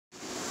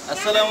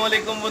আসসালামু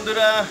আলাইকুম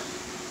বন্ধুরা,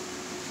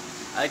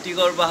 আইটি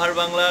গড় বাহার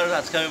বাংলার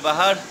আজকে আমি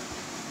বাহার।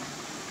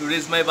 Today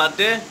is my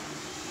birthday.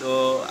 তো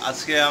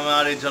আজকে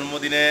আমার এই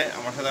জন্মদিনে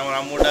আমার সাথে আমার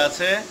আম্মুটা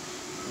আছে,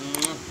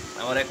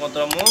 আমার একমাত্র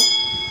আম্মু।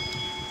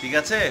 ঠিক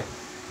আছে,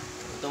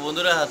 তো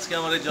বন্ধুরা আজকে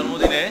আমার এই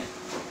জন্মদিনে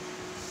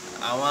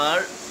আমার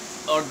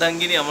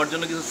অর্ধাঙ্গিনী আমার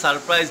জন্য কিছু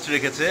সারপ্রাইজ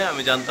রেখেছে,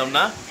 আমি জানতাম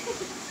না।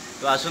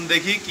 তো আসুন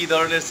দেখি কি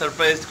ধরনের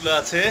সারপ্রাইজগুলো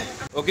আছে।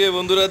 ওকে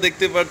বন্ধুরা,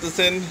 দেখতে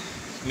পারতেছেন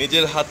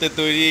নিজের হাতে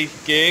তৈরি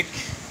কেক,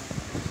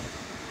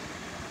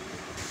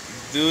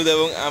 দুধ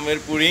এবং আমের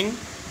পুডিং,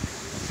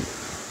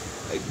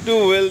 একটু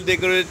ওয়েল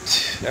ডেকোরেট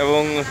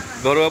এবং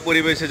ঘরোয়া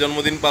পরিবেশে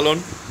জন্মদিন পালন।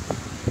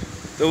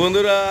 তো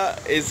বন্ধুরা,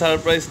 এই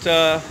সারপ্রাইজটা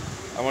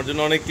আমার জন্য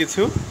অনেক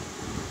কিছু।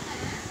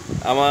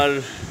 আমার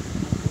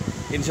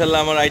ইনশাল্লাহ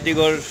আমার আইটি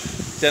গড়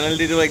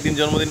চ্যানেলটিরও একদিন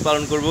জন্মদিন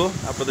পালন করব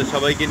আপনাদের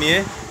সবাইকে নিয়ে।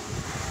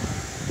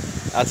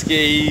 আজকে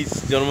এই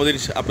জন্মদিন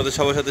আপনাদের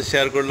সবার সাথে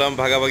শেয়ার করলাম,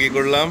 ভাগাভাগি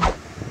করলাম।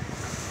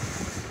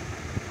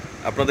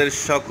 আপনাদের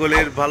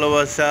সকলের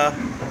ভালোবাসা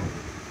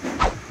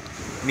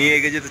নিয়ে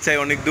এগিয়ে যেতে চাই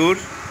অনেক দূর।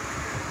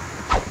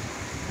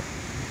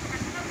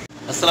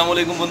 আসসালামু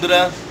আলাইকুম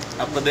বন্ধুরা,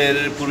 আপনাদের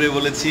পূর্বে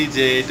বলেছি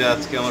যে এটা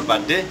আজকে আমার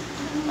বার্থডে।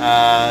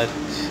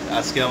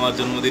 আজকে আমার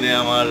জন্মদিনে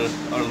আমার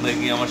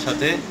অরুণদাকে আমার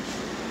সাথে,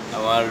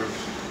 আমার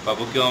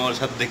বাবুকেও আমার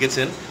সাথে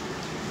দেখেছেন।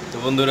 তো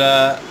বন্ধুরা,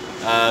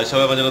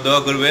 সবাই আমার জন্য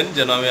দোয়া করবেন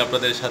যেন আমি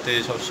আপনাদের সাথে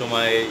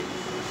সবসময়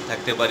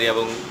থাকতে পারি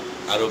এবং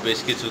আরও বেশ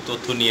কিছু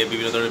তথ্য নিয়ে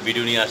বিভিন্ন ধরনের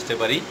ভিডিও নিয়ে আসতে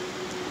পারি।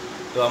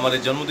 তো আমার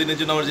এই জন্মদিনের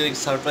জন্য আমার যে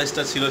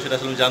সারপ্রাইজটা ছিল সেটা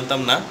আসলে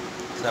জানতাম না,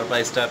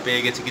 সারপ্রাইজটা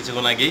পেয়ে গেছি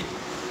কিছুক্ষণ আগেই।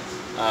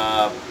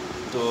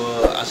 তো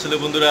আসলে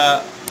বন্ধুরা,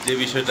 যে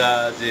বিষয়টা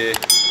যে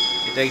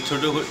এটা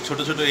ছোটো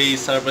ছোটো ছোটো এই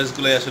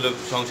সারপ্রাইজগুলোই আসলে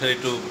সংসারে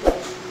একটু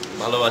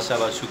ভালোবাসা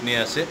বা সুখ নিয়ে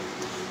আসে।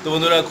 তো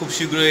বন্ধুরা, খুব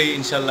শীঘ্রই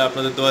ইনশাল্লাহ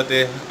আপনাদের দোয়াতে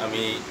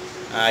আমি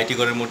আইটি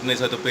ঘরের মোটনেস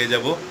হয়তো পেয়ে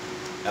যাব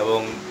এবং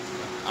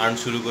আর্ন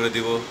শুরু করে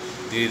দিব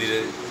ধীরে ধীরে।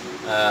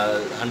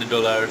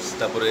 $100,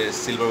 তারপরে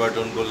সিলভার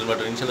বাটন, গোল্ডেন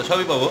বাটন, ইনশাল্লাহ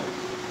সবই পাবো।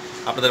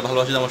 আপনাদের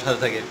ভালোবাসা আমার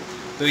সাথে থাকে।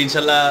 তো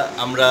ইনশাল্লাহ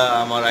আমরা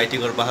আমার আইটি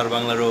ঘর বাহার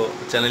বাংলারও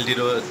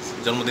চ্যানেলটিরও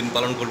জন্মদিন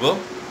পালন করব।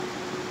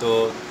 তো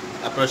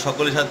আপনারা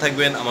সকলের সাথে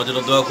থাকবেন, আমার জন্য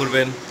দোয়া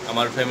করবেন,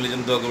 আমার ফ্যামিলির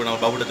জন্য দোয়া করবেন,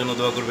 আমার বাবুটার জন্য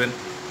দোয়া করবেন।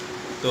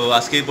 তো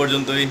আজকে এই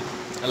পর্যন্তই।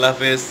 আল্লাহ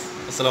হাফেজ,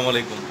 আসসালামু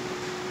আলাইকুম।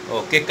 ও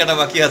কেক কাটা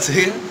বাকি আছে,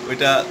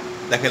 ওইটা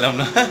দেখালাম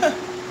না।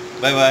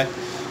 Bye bye.